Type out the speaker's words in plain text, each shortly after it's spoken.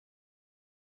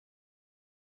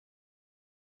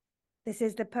This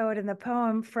is The Poet and the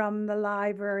Poem from the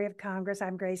Library of Congress.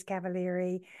 I'm Grace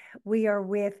Cavalieri. We are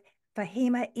with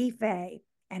Fahima Ife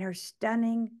and her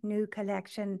stunning new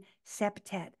collection,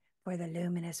 Septet for the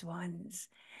Luminous Ones.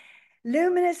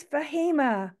 Luminous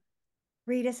Fahima,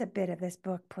 read us a bit of this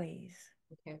book, please.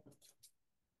 Okay.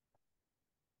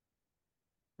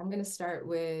 I'm going to start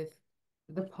with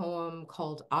the poem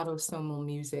called Autosomal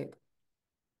Music.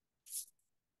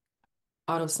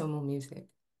 Autosomal Music.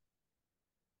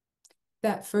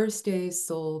 That first day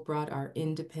soul brought our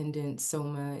independent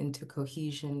soma into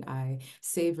cohesion. I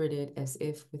savored it as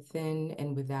if within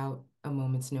and without a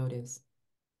moment's notice.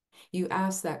 You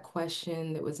asked that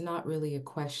question that was not really a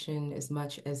question as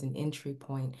much as an entry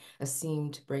point, a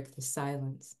seam to break the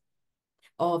silence.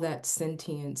 All that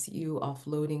sentience, you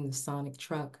offloading the sonic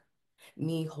truck,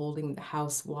 me holding the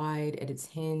house wide at its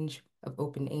hinge of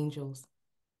open angels.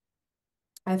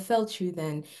 I felt you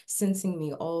then, sensing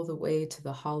me all the way to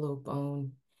the hollow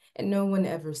bone. And no one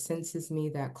ever senses me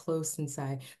that close since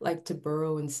I like to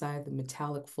burrow inside the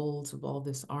metallic folds of all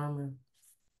this armor.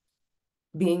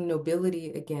 Being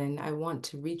nobility again, I want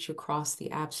to reach across the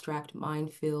abstract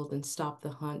minefield and stop the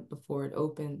hunt before it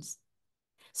opens.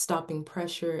 Stopping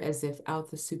pressure as if out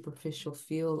the superficial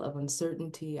feel of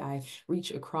uncertainty, I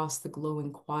reach across the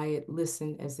glowing quiet,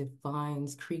 listen as if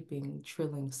vines creeping,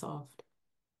 trilling soft.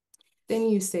 Then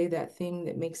you say that thing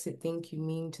that makes it think you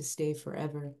mean to stay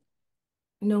forever.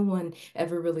 No one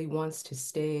ever really wants to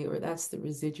stay, or that's the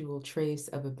residual trace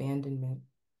of abandonment.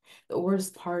 The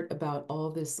worst part about all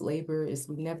this labor is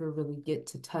we never really get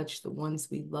to touch the ones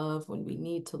we love when we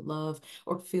need to love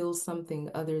or feel something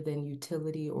other than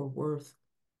utility or worth.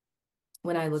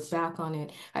 When I look back on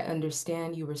it, I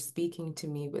understand you were speaking to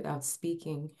me without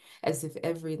speaking, as if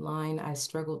every line I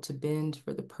struggled to bend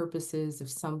for the purposes of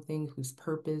something whose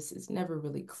purpose is never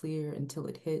really clear until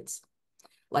it hits.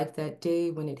 Like that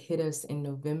day when it hit us in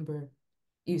November.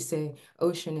 You say,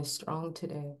 ocean is strong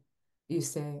today. You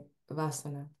say,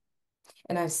 Vasana.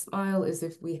 And I smile as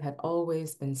if we had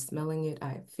always been smelling it.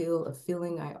 I feel a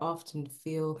feeling I often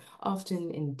feel, often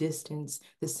in distance,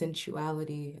 the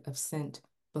sensuality of scent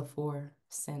before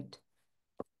scent.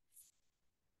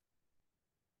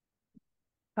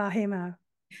 Fahima,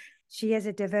 she is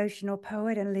a devotional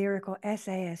poet and lyrical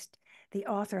essayist, the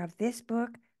author of this book,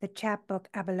 the chapbook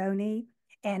Abalone,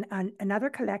 and another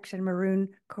collection, Maroon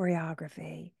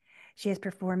Choreography. She has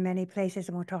performed many places,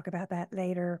 and we'll talk about that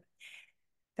later.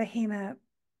 Fahima,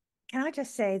 can I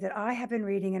just say that I have been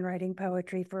reading and writing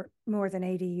poetry for more than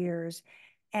 80 years.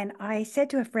 And I said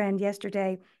to a friend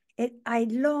yesterday, I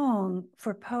long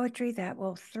for poetry that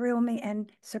will thrill me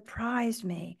and surprise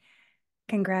me.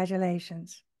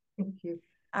 Congratulations. Thank you.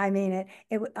 I mean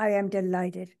I am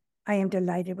delighted. I am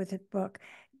delighted with the book.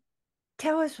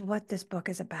 Tell us what this book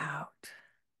is about.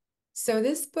 So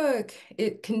this book,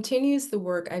 it continues the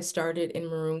work I started in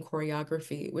Maroon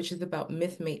Choreography, which is about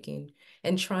myth making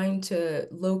and trying to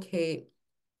locate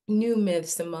new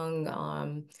myths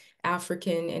among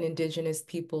African and indigenous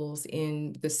peoples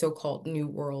in the so-called New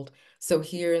World. So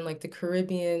here in like the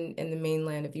Caribbean and the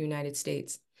mainland of the United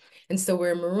States. And so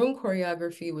where Maroon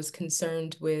Choreography was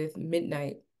concerned with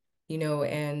midnight,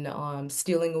 and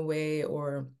stealing away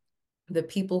or the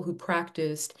people who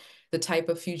practiced the type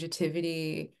of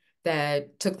fugitivity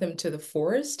that took them to the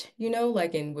forest,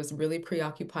 like and was really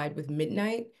preoccupied with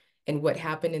midnight and what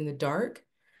happened in the dark.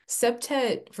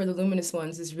 Septet for the luminous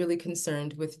ones is really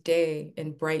concerned with day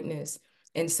and brightness.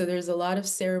 And so there's a lot of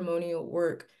ceremonial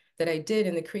work that I did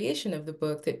in the creation of the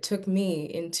book that took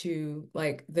me into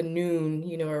like the noon,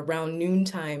 around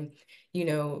noontime,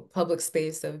 public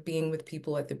space of being with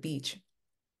people at the beach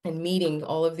and meeting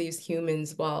all of these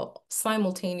humans while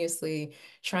simultaneously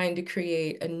trying to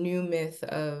create a new myth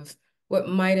of what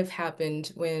might have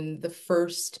happened when the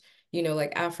first,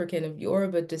 like African of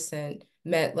Yoruba descent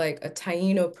met like a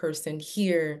Taino person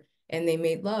here and they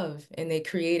made love and they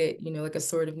created, like a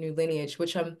sort of new lineage,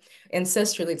 which I'm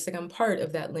ancestrally, it's like I'm part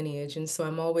of that lineage. And so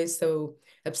I'm always so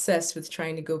obsessed with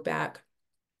trying to go back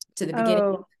to the beginning.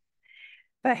 Oh,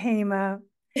 Fahima,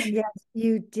 yes,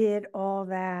 you did all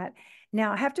that.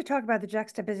 Now, I have to talk about the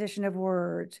juxtaposition of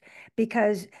words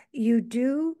because you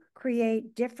do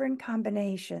create different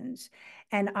combinations.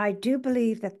 And I do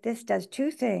believe that this does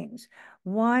two things.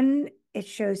 One, it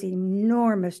shows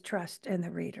enormous trust in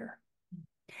the reader.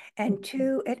 And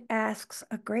two, it asks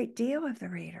a great deal of the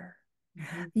reader.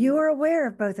 Mhm. You are aware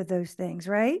of both of those things,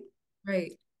 right?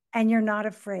 Right. And you're not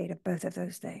afraid of both of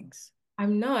those things.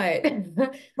 I'm not.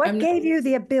 What I'm not. gave you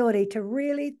the ability to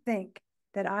really think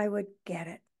that I would get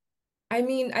it? I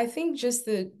mean, I think just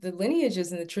the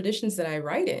lineages and the traditions that I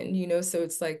write in, so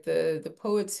it's like the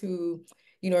poets who,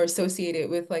 are associated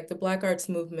with like the Black arts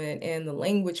movement and the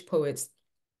language poets.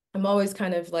 I'm always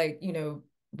kind of like,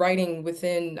 writing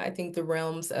within, I think, the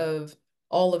realms of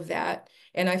all of that.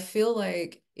 And I feel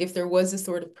like if there was a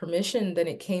sort of permission, then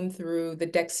it came through the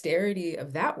dexterity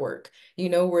of that work,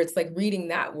 where it's like reading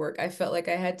that work. I felt like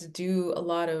I had to do a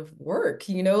lot of work,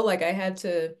 like I had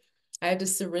to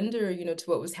surrender, to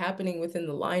what was happening within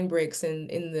the line breaks and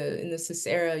in the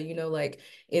Cicera, like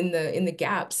in the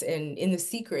gaps and in the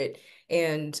secret.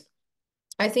 And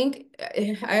I think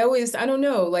I don't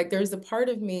know, like there's a part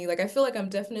of me, like I feel like I'm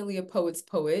definitely a poet's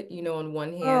poet, on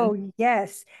one hand, Oh,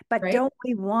 yes. But right? don't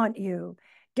we want you?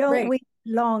 Don't Right. we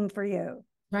long for you?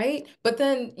 Right. But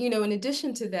then, in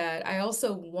addition to that, I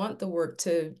also want the work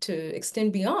to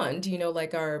extend beyond,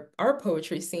 like our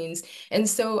poetry scenes. And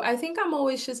so I think I'm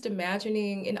always just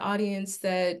imagining an audience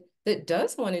that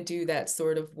does want to do that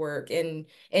sort of work and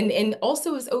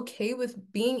also is okay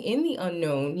with being in the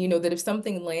unknown, that if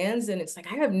something lands and it's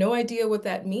like I have no idea what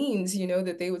that means,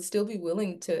 that they would still be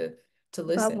willing to But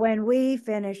listen. when we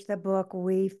finish the book,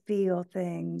 we feel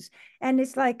things. And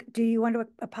it's like, do you want to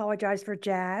apologize for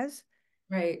jazz?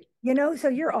 Right. So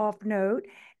you're off note.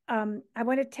 I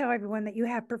want to tell everyone that you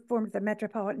have performed at the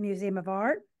Metropolitan Museum of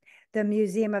Art, the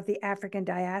Museum of the African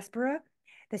Diaspora,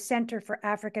 the Center for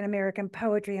African American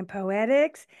Poetry and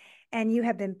Poetics, and you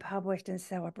have been published and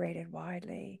celebrated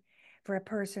widely for a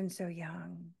person so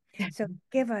young. So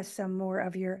give us some more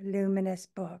of your luminous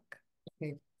book.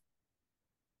 Okay.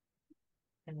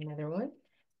 And another one.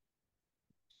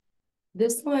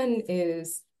 This one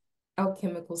is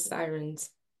Alchemical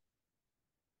Sirens.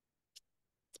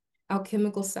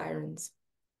 Alchemical Sirens.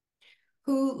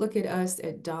 Who look at us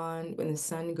at dawn when the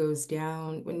sun goes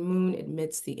down, when moon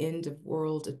admits the end of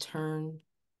world a turn?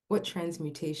 What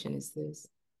transmutation is this?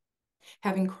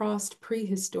 Having crossed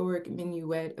prehistoric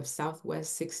minuet of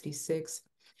Southwest 66,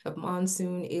 of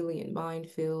monsoon alien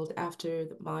minefield, after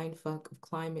the mindfuck of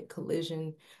climate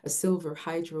collision, a silver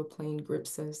hydroplane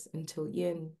grips us until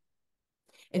yin.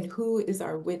 And who is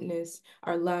our witness,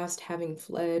 our last having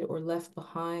fled or left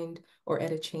behind, or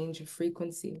at a change of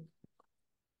frequency?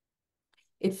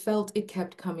 It felt it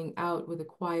kept coming out with a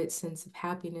quiet sense of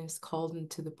happiness called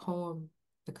into the poem,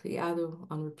 the criado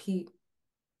on repeat.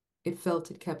 It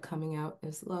felt it kept coming out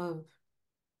as love.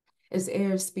 As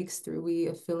air speaks through we,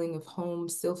 a feeling of home,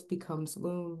 sylph becomes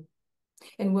loom.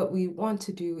 And what we want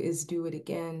to do is do it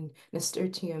again.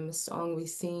 Nasturtium, a song we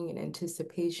sing in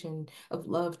anticipation of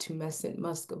love tumescent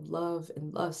musk of love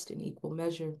and lust in equal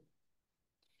measure.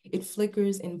 It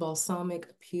flickers in balsamic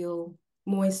appeal,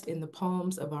 moist in the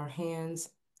palms of our hands,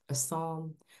 a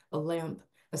psalm, a lamp,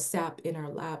 a sap in our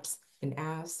laps, an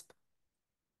asp.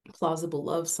 Plausible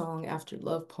love song after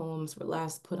love poems were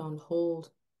last put on hold,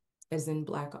 as in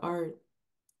Black art.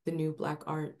 The new Black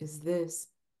art is this: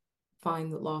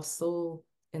 find the lost soul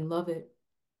and love it.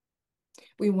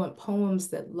 We want poems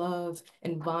that love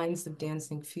and vines of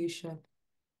dancing fuchsia,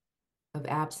 of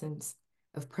absence,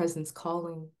 of presence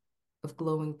calling, of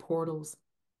glowing portals,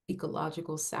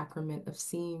 ecological sacrament of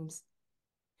seams.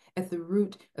 At the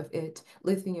root of it,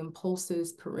 lithium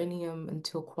pulses perineum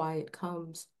until quiet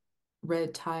comes.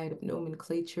 Red tide of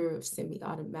nomenclature of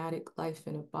semi-automatic life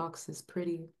in a box is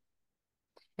pretty.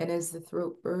 And as the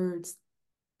throat birds,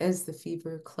 as the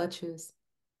fever clutches,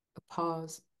 a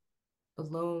pause,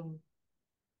 alone,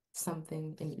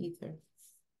 something in ether.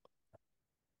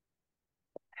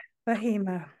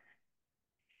 Fahima.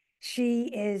 She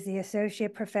is the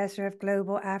Associate Professor of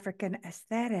Global African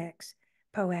Aesthetics,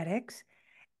 Poetics.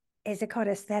 Is it called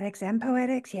Aesthetics and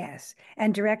Poetics? Yes.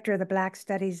 And Director of the Black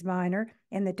Studies minor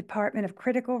in the Department of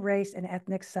Critical Race and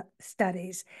Ethnic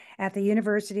Studies at the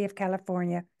University of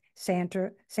California,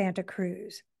 Santa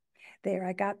Cruz. There,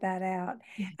 I got that out.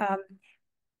 Um,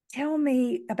 Tell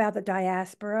me about the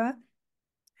diaspora.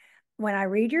 When I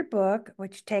read your book,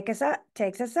 which takes us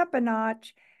up a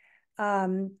notch,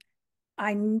 um,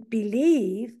 I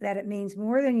believe that it means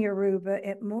more than Yoruba.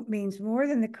 It means more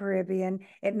than the Caribbean.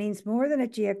 It means more than a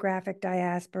geographic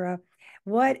diaspora.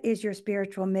 What is your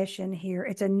spiritual mission here?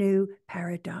 It's a new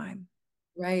paradigm.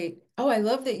 Right. Oh, I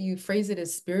love that you phrase it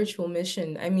as spiritual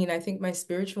mission. I mean, I think my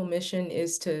spiritual mission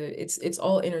is it's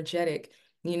all energetic.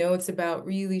 It's about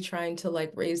really trying to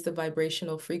like raise the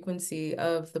vibrational frequency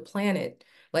of the planet.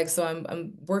 Like, so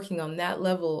I'm working on that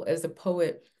level as a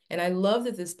poet. And I love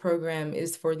that this program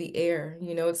is for the air.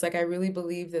 It's like I really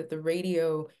believe that the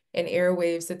radio and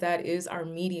airwaves, that is our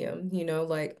medium,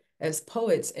 like as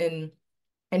poets. And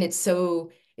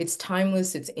it's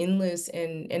timeless, it's endless,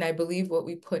 and I believe what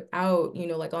we put out,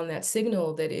 like on that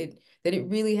signal, that it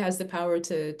really has the power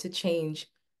to change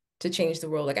to change the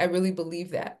world. Like I really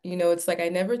believe that. It's like I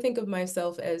never think of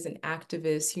myself as an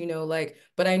activist, like,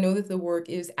 but I know that the work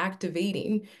is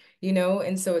activating,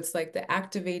 and so it's like the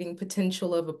activating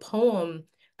potential of a poem,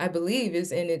 I believe,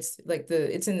 is in it's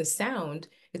in the sound,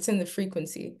 it's in the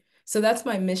frequency. So that's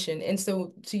my mission. And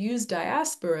so to use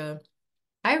diaspora,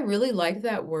 I really like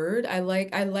that word. I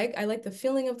like the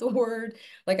feeling of the word.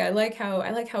 Like I like how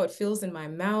it feels in my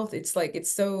mouth. It's like it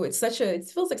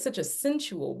feels like such a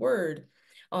sensual word.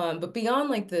 But beyond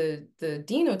like the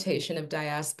denotation of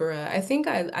diaspora, I think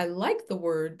I like the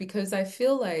word because I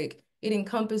feel like it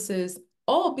encompasses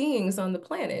all beings on the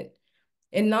planet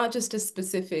and not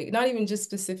even just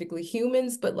specifically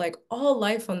humans, but like all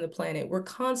life on the planet. We're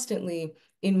constantly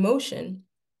in motion,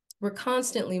 we're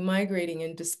constantly migrating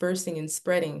and dispersing and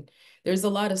spreading. There's a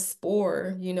lot of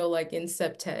spore, like in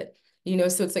septet,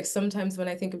 so it's like sometimes when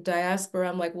I think of diaspora,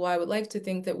 I'm like, well, I would like to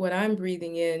think that what I'm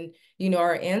breathing in,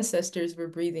 our ancestors were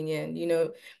breathing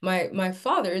in. My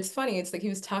father, it's funny, it's like he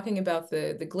was talking about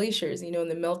the glaciers, and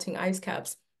the melting ice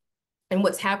caps. And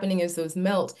what's happening is those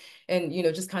melt and,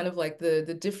 just kind of like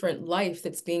the different life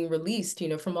that's being released,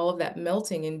 from all of that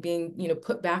melting and being,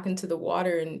 put back into the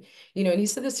water. And he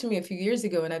said this to me a few years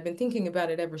ago, and I've been thinking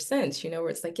about it ever since, where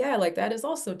it's like, yeah, like that is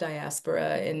also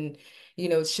diaspora. And,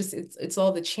 it's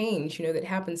all the change, that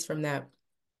happens from that.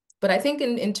 But I think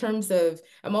in terms of,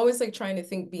 I'm always like trying to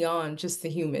think beyond just the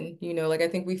human, like I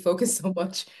think we focus so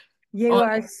much You on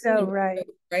are the so human, right.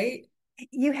 right?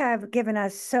 You have given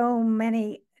us so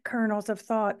many kernels of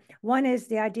thought. One is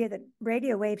the idea that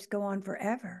radio waves go on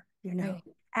forever, Right,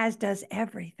 as does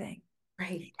everything.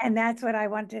 right, And that's what I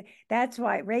want to, that's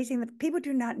why people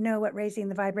do not know what raising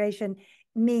the vibration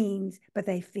means, but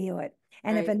they feel it.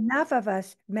 And if right. enough of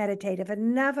us meditate, if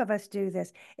enough of us do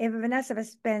this, if enough of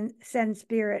us send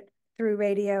spirit through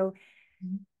radio,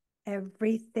 Mhm.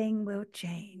 everything will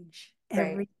change.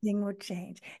 Right. Everything will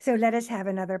change. So let us have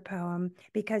another poem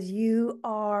because you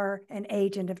are an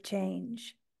agent of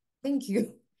change. Thank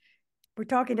you. We're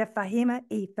talking to Fahima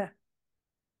Etha.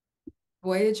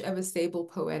 Voyage of a Sable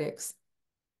Poetics.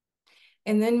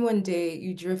 And then one day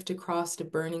you drift across a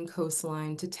burning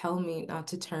coastline to tell me not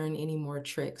to turn any more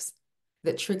tricks.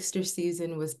 That trickster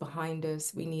season was behind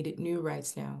us. We needed new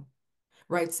rites now.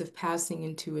 Rites of passing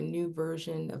into a new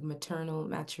version of maternal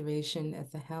maturation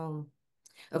at the helm,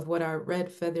 of what our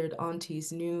red-feathered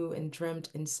aunties knew and dreamt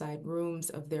inside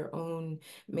rooms of their own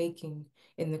making,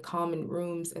 in the common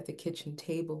rooms at the kitchen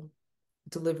table,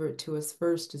 delivered to us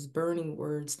first as burning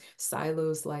words,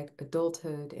 silos like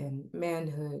adulthood and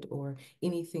manhood or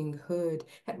anything hood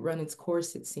had run its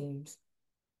course, it seems.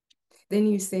 Then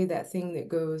you say that thing that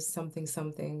goes something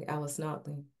something, Alice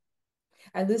Notley.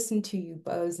 I listen to you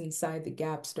buzz inside the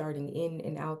gap, starting in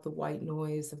and out the white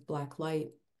noise of black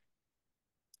light.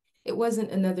 It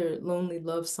wasn't another lonely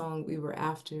love song we were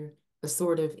after, a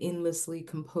sort of endlessly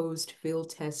composed field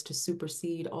test to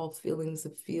supersede all feelings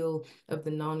of feel of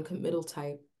the non-committal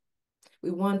type.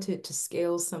 We wanted to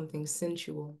scale something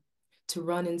sensual, to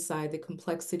run inside the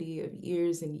complexity of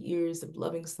years and years of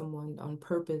loving someone on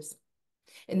purpose.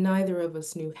 And neither of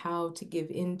us knew how to give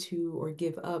into or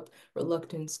give up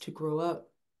reluctance to grow up.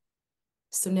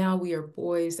 So now we are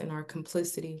boys in our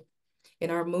complicity, in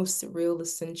our most surreal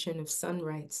ascension of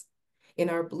sunrights, in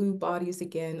our blue bodies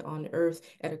again on earth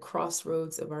at a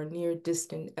crossroads of our near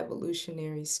distant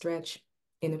evolutionary stretch,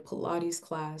 in a Pilates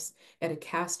class, at a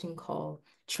casting call,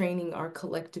 training our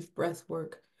collective breath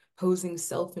work, posing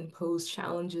self-imposed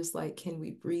challenges like can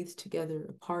we breathe together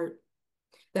apart?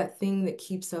 That thing that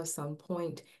keeps us on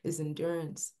point is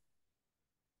endurance.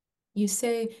 You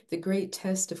say the great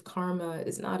test of karma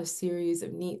is not a series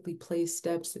of neatly placed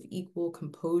steps of equal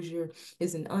composure,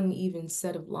 is an uneven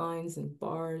set of lines and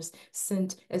bars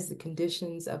sent as the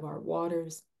conditions of our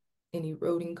waters, an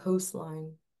eroding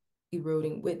coastline,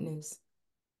 eroding witness.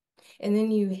 And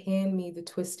then you hand me the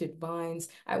twisted vines.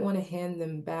 I want to hand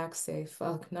them back, say,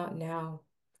 fuck, not now.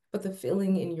 But the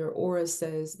feeling in your aura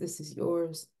says, this is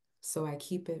yours, so I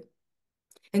keep it.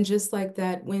 And just like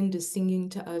that, wind is singing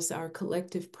to us our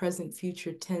collective present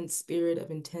future tense spirit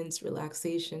of intense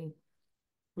relaxation.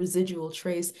 Residual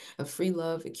trace of free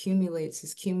love accumulates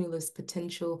as cumulus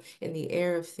potential in the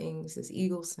air of things as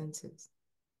eagle senses.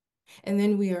 And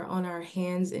then we are on our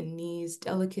hands and knees,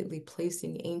 delicately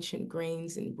placing ancient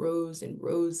grains in rows and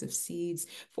rows of seeds,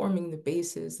 forming the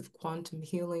basis of quantum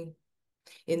healing.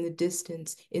 In the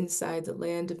distance, inside the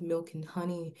land of milk and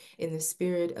honey, in the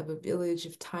spirit of a village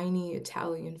of tiny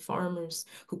Italian farmers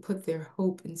who put their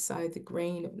hope inside the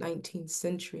grain of 19th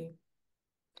century.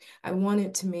 I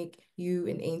wanted to make you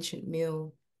an ancient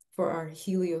meal for our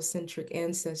heliocentric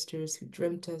ancestors who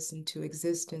dreamt us into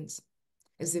existence,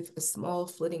 as if a small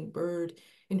flitting bird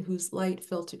in whose light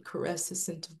felt it caress a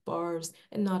scent of bars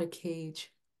and not a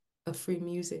cage, of free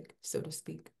music, so to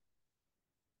speak.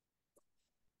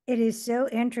 It is so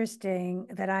interesting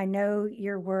that I know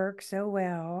your work so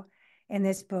well in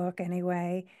this book,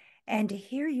 anyway. And to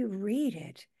hear you read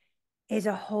it is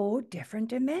a whole different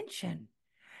dimension.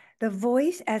 The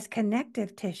voice as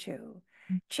connective tissue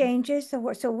changes the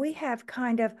word. So we have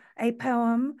kind of a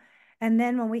poem, and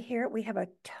then when we hear it, we have a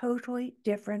totally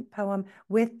different poem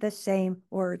with the same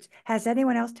words. Has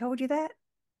anyone else told you that?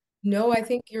 No, I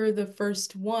think you're the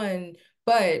first one,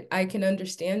 but I can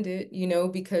understand it,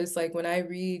 because like when I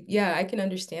read, yeah, I can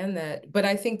understand that. But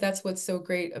I think that's what's so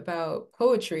great about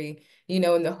poetry,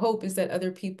 and the hope is that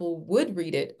other people would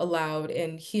read it aloud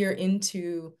and hear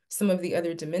into some of the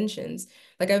other dimensions.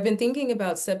 Like I've been thinking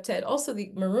about septet, also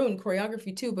the maroon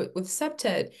choreography too, but with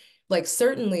septet, like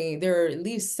certainly there are at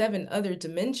least seven other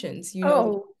dimensions,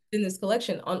 Oh, in this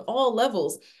collection on all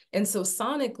levels. And so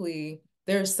sonically,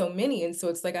 there's so many. And so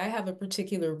it's like I have a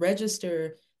particular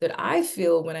register that I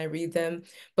feel when I read them.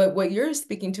 But what you're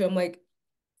speaking to, I'm like,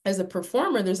 as a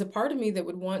performer, there's a part of me that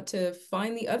would want to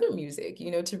find the other music,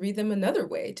 to read them another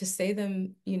way, to say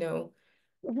them.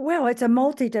 well, it's a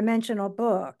multi-dimensional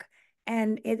book,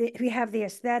 and we have the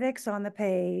aesthetics on the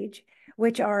page,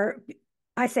 which are,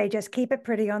 I say, just keep it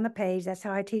pretty on the page. That's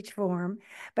how I teach form.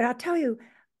 But I'll tell you,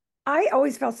 I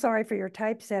always felt sorry for your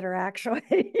typesetter,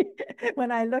 actually,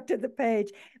 when I looked at the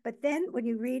page. But then when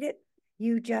you read it,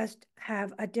 you just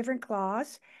have a different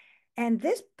gloss. And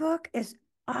this book is,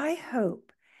 I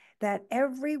hope that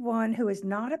everyone who is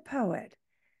not a poet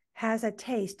has a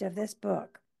taste of this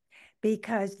book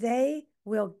because they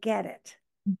will get it.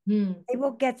 Mhm. They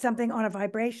will get something on a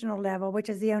vibrational level, which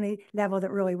is the only level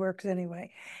that really works anyway.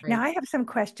 Now, Right. I have some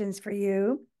questions for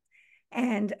you,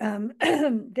 and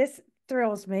this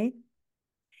thrills me.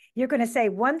 You're going to say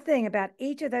one thing about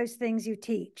each of those things you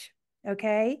teach,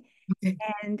 okay? Okay.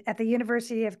 And at the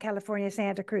University of California,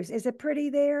 Santa Cruz. Is it pretty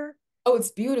there? Oh,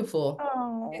 it's beautiful.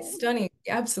 It's Oh, stunning.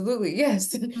 Absolutely.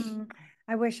 Yes.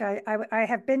 I wish I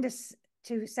have been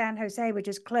to San Jose, which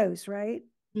is close, right?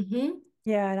 Hmm.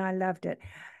 Yeah, and I loved it.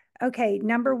 Okay,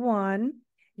 number one,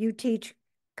 you teach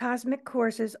cosmic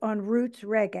courses on roots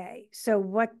reggae. So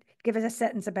what, give us a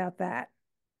sentence about that.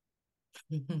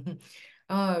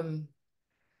 Um,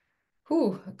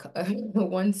 whew,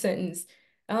 one sentence.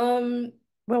 Um,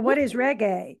 Well, what is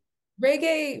reggae?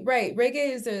 Reggae, right.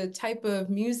 Reggae is a type of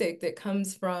music that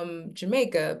comes from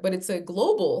Jamaica, but it's a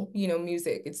global,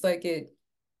 music. It's like it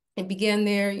began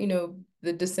there,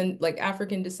 the like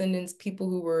African descendants, people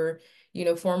who were,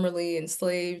 formerly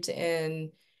enslaved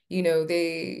and,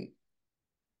 they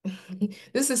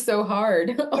this is so hard.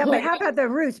 Yeah, Oh but my how God. about the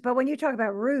roots? But when you talk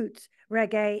about roots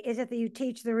reggae, is it that you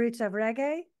teach the roots of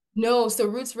reggae? No, so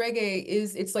roots reggae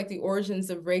it's like the origins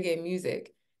of reggae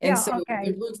music. And Yeah, so the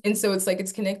okay. roots, and so it's like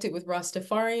it's connected with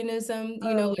Rastafarianism,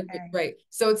 like Okay. right.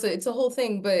 So it's a whole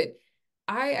thing, but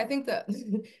I think that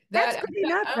That's that good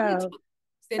enough, I only though. talk,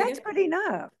 say it That's again. good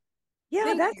enough. Yeah,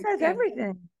 Thank that you. says Yeah.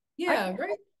 everything. I, Yeah,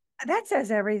 right. that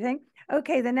says everything.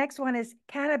 Okay, the next one is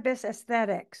cannabis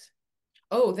aesthetics.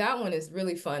 Oh, that one is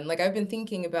really fun. Like I've been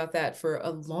thinking about that for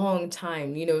a long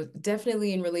time,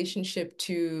 definitely in relationship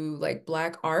to like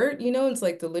Black art, it's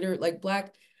like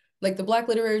like the Black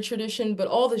literary tradition, but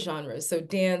all the genres. So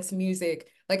dance, music,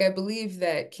 like I believe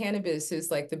that cannabis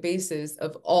is like the basis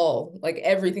of all, like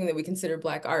everything that we consider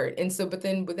Black art. And so, but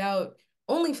then without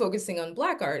only focusing on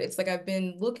Black art, it's like I've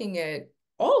been looking at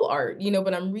all art,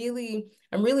 but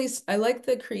I like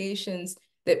the creations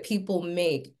that people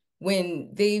make when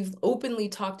they've openly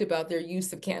talked about their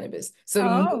use of cannabis. So you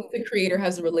know Oh, the creator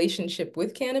has a relationship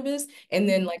with cannabis. And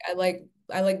then like I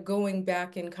like going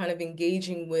back and kind of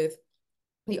engaging with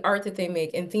the art that they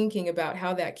make and thinking about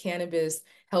how that cannabis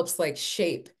helps like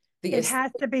shape the it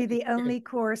has aesthetic to be of the the experience, only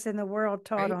course in the world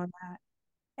taught right? on that.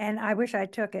 And I wish I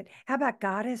took it. How about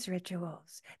goddess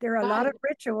rituals? There are a lot God, of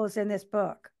rituals in this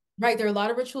book. right, there are a lot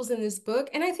of rituals in this book,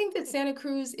 and I think that Santa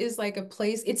Cruz is like a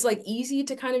place, it's like easy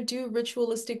to kind of do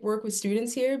ritualistic work with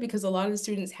students here because a lot of the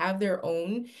students have their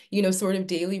own, sort of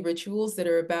daily rituals that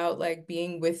are about like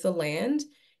being with the land,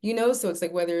 so it's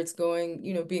like whether it's going,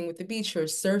 being with the beach or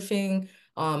surfing,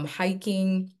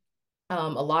 hiking. A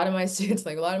lot of my students,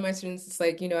 like a lot of my students, it's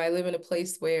like, I live in a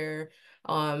place where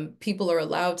people are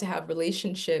allowed to have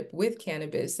relationship with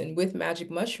cannabis and with magic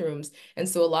mushrooms. And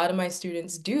so a lot of my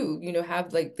students do,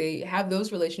 have like they have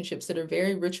those relationships that are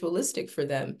very ritualistic for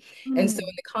them. And so in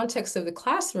Mm. the context of the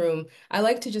classroom, I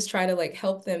like to just try to like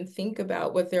help them think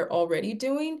about what they're already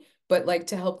doing, but like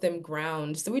to help them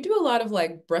ground. So we do a lot of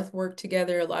like breath work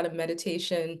together, a lot of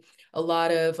meditation, a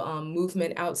lot of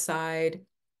movement outside.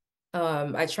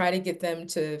 I try to get them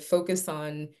to focus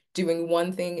on doing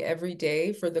one thing every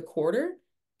day for the quarter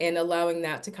and allowing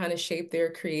that to kind of shape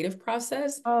their creative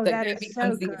process. Oh, That that that is so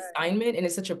becomes the good. assignment, and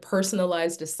it's such a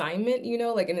personalized assignment,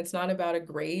 like, and it's not about a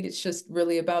grade. It's just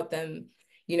really about them,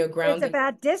 It's grounding.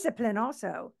 about discipline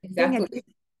also, Exactly.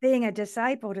 being a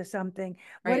disciple to something.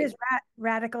 What Right. is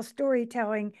radical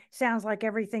storytelling sounds like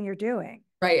everything you're doing.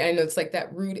 Right. I know it's like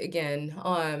that root again.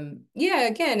 Yeah,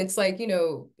 again, it's like,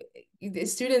 the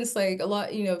students like a lot,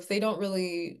 if they don't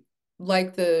really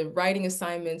like the writing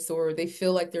assignments or they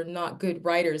feel like they're not good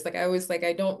writers. Like I always like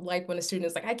I don't like when a student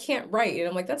is like, I can't write. And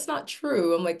I'm like, that's not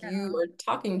true. I'm like, you Uh-huh. are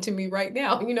talking to me right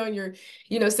now, and you're,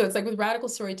 so it's like with radical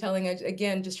storytelling, I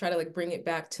again just try to like bring it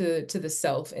back to the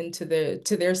self and to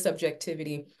their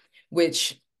subjectivity,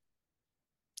 which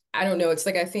I don't know. It's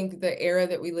like I think the era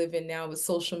that we live in now with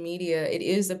social media, it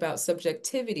is about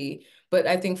subjectivity. But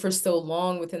I think for so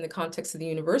long within the context of the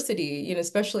university,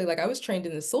 especially like I was trained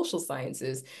in the social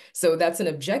sciences. So that's an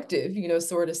objective,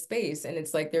 sort of space. And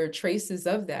it's like there are traces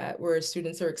of that where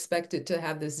students are expected to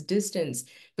have this distance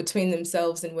between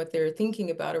themselves and what they're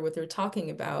thinking about or what they're talking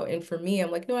about. And for me, I'm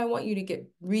like, no, I want you to get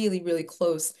really, really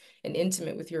close and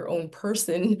intimate with your own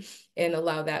person and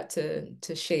allow that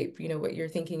to shape, what you're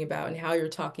thinking about and how you're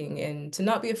talking and to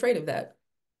not be afraid of that.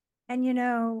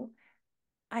 And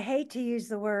I hate to use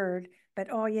the word, but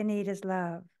all you need is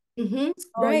love.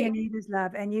 All you Right. need is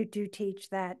love. And you do teach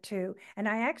that too. And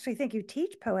I actually think you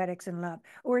teach poetics and love,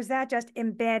 or is that just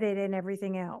embedded in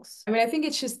everything else? I mean, I think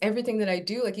it's just everything that I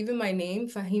do. Like even my name,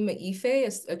 Fahima Ife,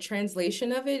 is a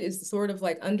translation of it is sort of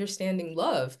like understanding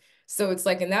love. So it's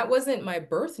like, and that wasn't my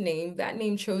birth name. That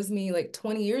name chose me like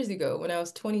 20 years ago when I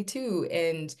was 22.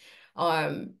 And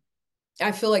um,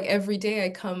 I feel like every day I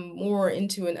come more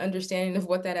into an understanding of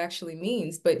what that actually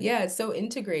means. But yeah, it's so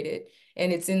integrated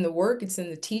and it's in the work, it's in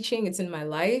the teaching, it's in my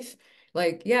life.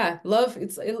 Like, yeah, love,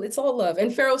 it's all love.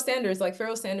 And Pharaoh Sanders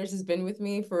has been with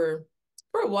me for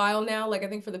a while now. Like I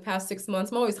think for the past 6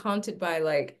 months, I'm always haunted by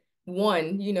like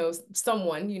one,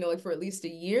 someone, like for at least a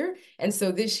year. And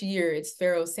so this year it's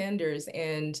Pharaoh Sanders.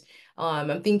 And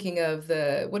I'm thinking of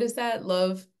what is that?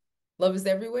 Love is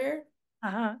everywhere.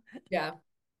 Uh-huh. Yeah.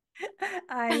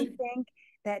 I think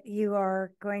that you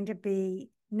are going to be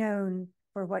known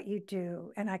for what you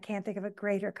do, and I can't think of a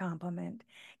greater compliment.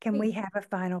 Can we have a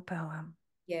final poem?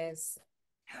 Yes.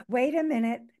 Wait a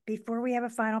minute. Before we have a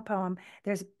final poem,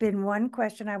 there's been one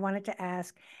question I wanted to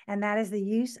ask, and that is the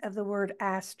use of the word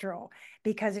astral,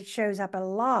 because it shows up a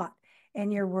lot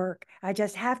in your work. I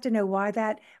just have to know why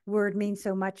that word means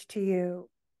so much to you.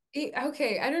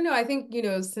 Okay, I don't know. I think,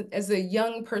 as a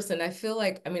young person, I feel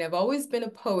like, I mean, I've always been a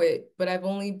poet, but I've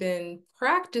only been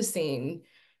practicing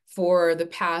for the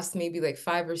past maybe like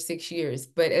 5 or 6 years.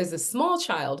 But as a small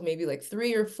child, maybe like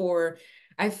 3 or 4,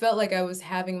 I felt like I was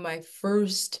having my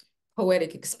first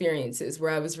poetic experiences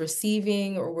where I was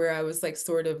receiving or where I was like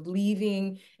sort of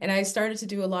leaving. And I started to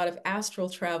do a lot of astral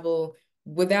travel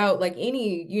without like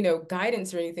any,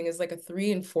 guidance or anything as like a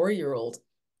 3 and 4 year old.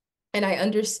 And I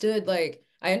understood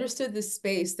this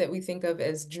space that we think of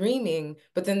as dreaming,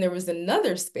 but then there was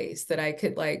another space that I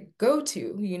could like go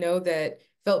to, that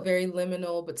felt very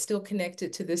liminal but still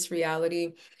connected to this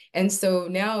reality. And so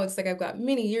now it's like I've got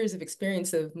many years of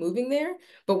experience of moving there.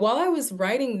 But while I was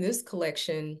writing this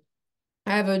collection,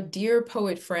 I have a dear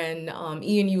poet friend,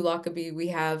 Ian U. Lockaby. We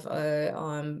have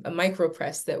a micro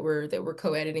press that we're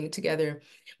co-editing together.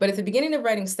 But at the beginning of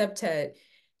writing Septet,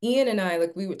 Ian and I,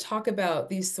 like, we would talk about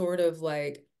these sort of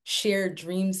like shared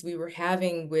dreams we were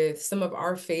having with some of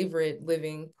our favorite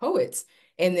living poets.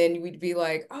 And then we'd be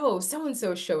like, oh, so and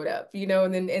so showed up,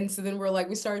 and so then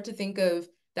we started to think of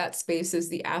that space as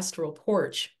the astral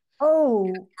porch.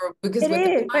 Oh, Because it with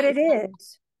the is, but it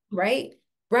is. right.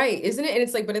 Right, isn't it? And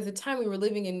it's like, but at the time we were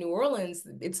living in New Orleans,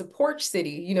 it's a porch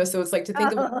city, so it's like to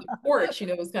think of it as a porch,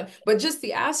 it's kind of, but just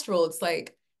the astral, it's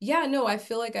like, yeah, no, I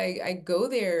feel like I go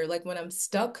there like when I'm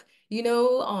stuck,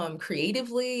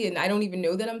 creatively, and I don't even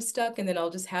know that I'm stuck, and then I'll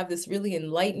just have this really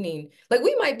enlightening, like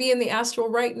we might be in the astral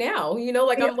right now,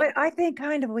 like Yeah, I'm like, but I think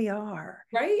kind of we are.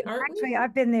 right, aren't we? Actually,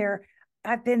 I've been there.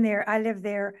 I've been there. I live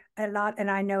there a lot,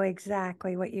 and I know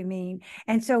exactly what you mean.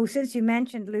 And so, since you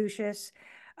mentioned Lucius,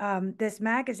 this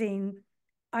magazine,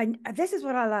 this is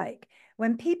what I like.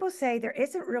 When people say there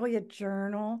isn't really a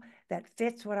journal that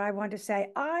fits what I want to say,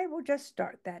 I will just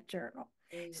start that journal.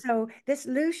 Right, So this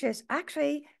Lucius,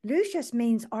 actually, Lucius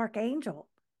means archangel,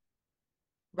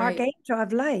 right, archangel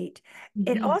of light.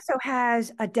 It mhm, also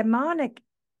has a demonic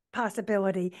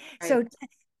possibility. So right.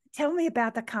 tell me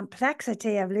about the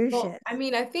complexity of Well, Lucius. I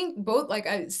mean, I think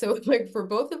like for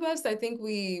both of us, I think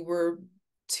we were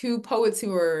two poets who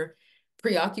were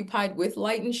preoccupied with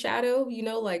light and shadow,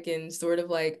 like in sort of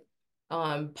like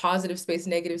positive space,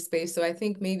 negative space. So I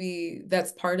think maybe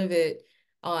that's part of it.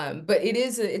 But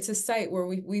it's a site where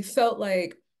we felt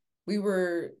like we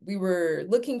were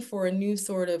looking for a new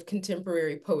sort of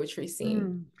contemporary poetry scene. Mm.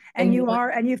 And And you one are,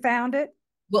 and you found it?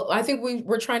 well, I think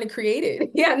we're trying to create it.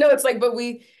 Yeah, no, it's like, but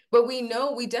we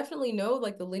know, we definitely know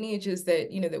like the lineages that,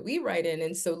 that we write in.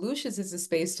 And so Lucius is a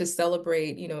space to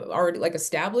celebrate, already like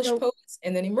established So poets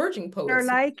and then emerging they're poets.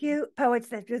 like you, poets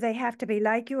that do they have to be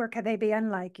like you or can they be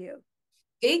unlike you?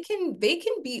 They can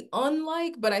be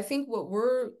unlike, but I think what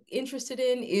we're interested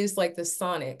in is like the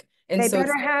sonic. And They so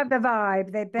better it's like, have the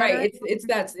vibe. They right,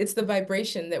 better. it's the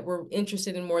vibration that we're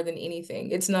interested in more than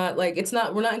anything. It's not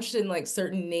we're not interested in like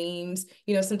certain names.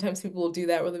 Sometimes people will do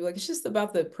that where they'll be like, it's just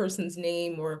about the person's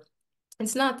name, or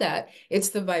it's not that. It's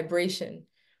the vibration.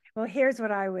 Well, here's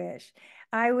what I wish.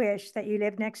 I wish that you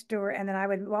lived next door and then I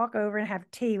would walk over and have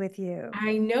tea with you.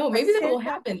 I know. Or Maybe that sit will down.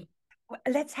 happen.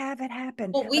 Let's have it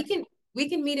happen. Well, we can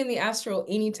meet in the astral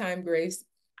anytime, Grace.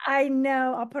 I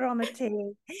know. I'll put on the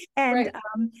tea. And Right.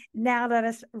 now let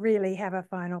us really have a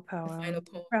final The final poem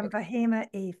poem. from Okay. Fahima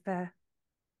Ifa.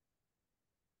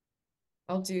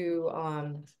 I'll do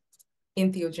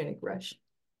Entheogenic Rush,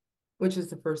 which is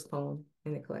the first poem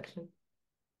in the collection.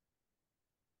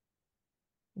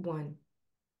 One.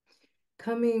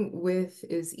 Coming with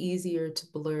is easier to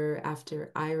blur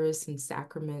after iris and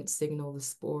sacrament signal the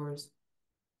spores,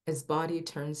 as body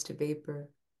turns to vapor,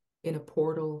 in a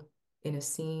portal, in a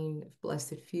scene of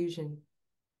blessed fusion.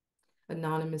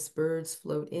 Anonymous birds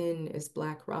float in as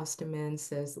Black Rastaman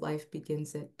says life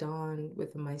begins at dawn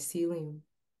with a mycelium.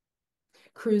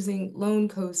 Cruising Lone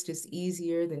Coast is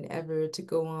easier than ever to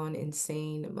go on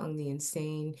insane among the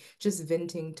insane, just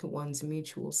venting to one's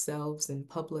mutual selves in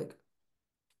public,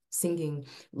 singing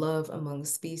love among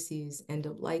species and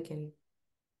of lichen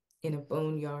in a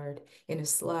boneyard, in a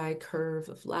sly curve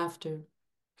of laughter,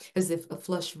 as if a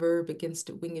flush verb against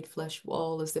a winged flesh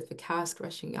wall, as if a cask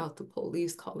rushing out, the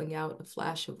police calling out, a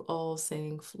flash of all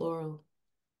saying floral.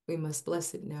 We must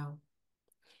bless it now.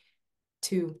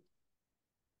 Two,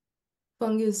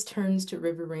 fungus turns to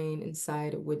river rain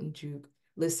inside a wooden juke,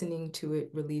 listening to it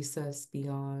release us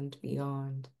beyond,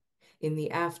 beyond. In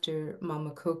the after, Mama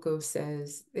Coco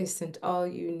says, they sent all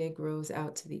you Negroes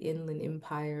out to the inland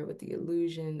empire with the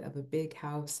illusion of a big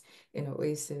house in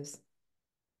Oasis.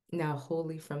 Now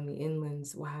wholly from the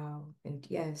inlands, wow, and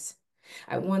yes.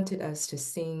 I wanted us to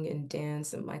sing and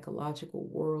dance a mycological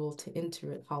world, to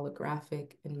enter it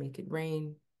holographic and make it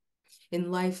rain.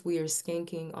 In life, we are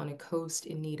skanking on a coast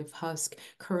in need of husk,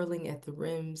 curling at the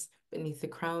rims beneath the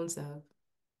crowns of.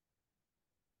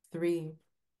 Three,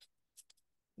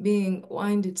 being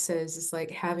winded says is like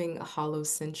having a hollow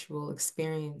sensual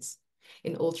experience,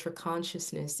 an ultra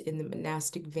consciousness in the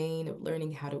monastic vein of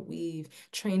learning how to weave,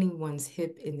 training one's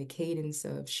hip in the cadence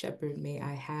of shepherd, may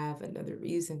I have another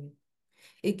reason.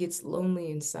 It gets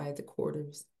lonely inside the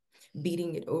quarters,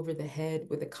 beating it over the head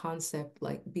with a concept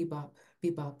like bebop,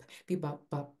 bebop, bebop,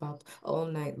 bop, bop, all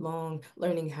night long,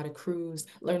 learning how to cruise,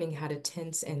 learning how to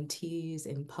tense and tease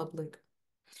in public.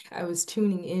 I was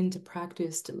tuning in to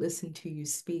practice to listen to you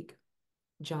speak.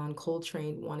 John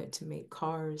Coltrane wanted to make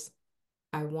cars.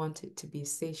 I wanted to be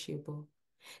satiable.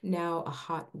 Now a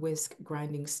hot whisk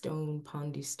grinding stone,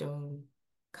 pondy stone,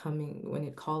 coming when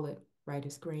it call it, right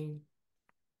as grain.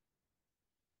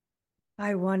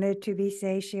 I wanted to be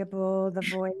satiable, the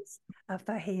voice of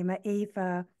Fahima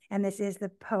Ifa. And this is the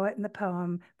poet and the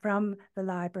poem from the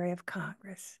Library of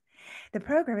Congress. The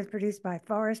program is produced by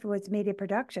Forest Woods Media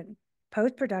Production,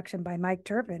 post-production by Mike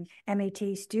Turpin,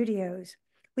 MET Studios.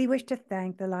 We wish to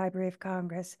thank the Library of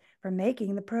Congress for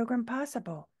making the program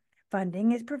possible.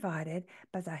 Funding is provided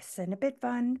by the Cinnabit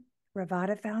Fund,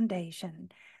 Ravada Foundation,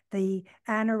 the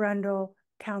Anne Arundel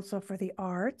Council for the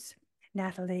Arts,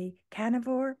 Natalie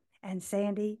Canavore, and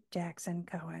Sandy Jackson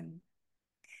Cohen.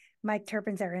 Mike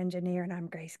Turpin's our engineer, and I'm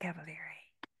Grace Cavalieri.